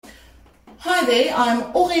Hi there, I'm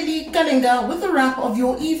Aurélie Kalenga with a wrap of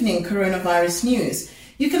your evening coronavirus news.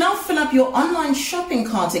 You can now fill up your online shopping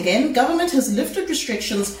cart again. Government has lifted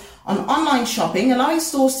restrictions on online shopping, allowing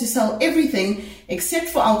stores to sell everything except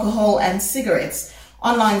for alcohol and cigarettes.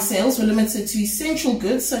 Online sales were limited to essential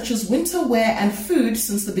goods such as winter wear and food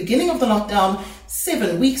since the beginning of the lockdown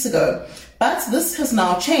 7 weeks ago. But this has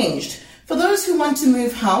now changed. For those who want to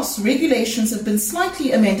move house, regulations have been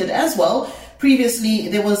slightly amended as well. Previously,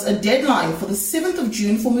 there was a deadline for the 7th of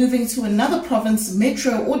June for moving to another province,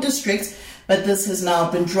 metro or district, but this has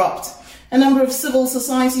now been dropped. A number of civil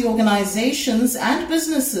society organizations and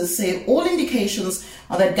businesses say all indications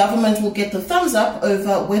are that government will get the thumbs up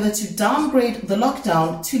over whether to downgrade the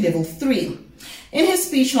lockdown to level 3. In his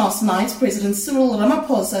speech last night, President Cyril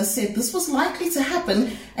Ramaphosa said this was likely to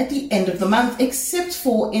happen at the end of the month, except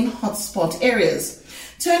for in hotspot areas.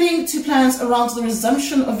 Turning to plans around the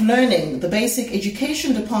resumption of learning, the Basic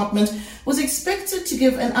Education Department was expected to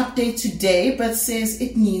give an update today, but says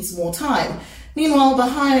it needs more time. Meanwhile, the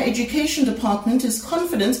Higher Education Department is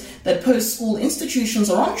confident that post-school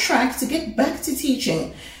institutions are on track to get back to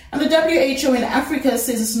teaching. And the WHO in Africa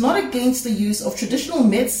says it's not against the use of traditional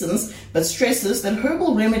medicines, but stresses that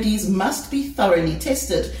herbal remedies must be thoroughly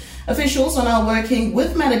tested. Officials are now working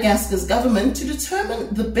with Madagascar's government to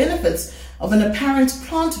determine the benefits of an apparent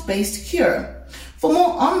plant-based cure. For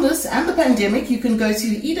more on this and the pandemic, you can go to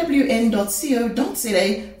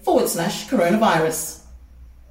ewn.co.za/coronavirus.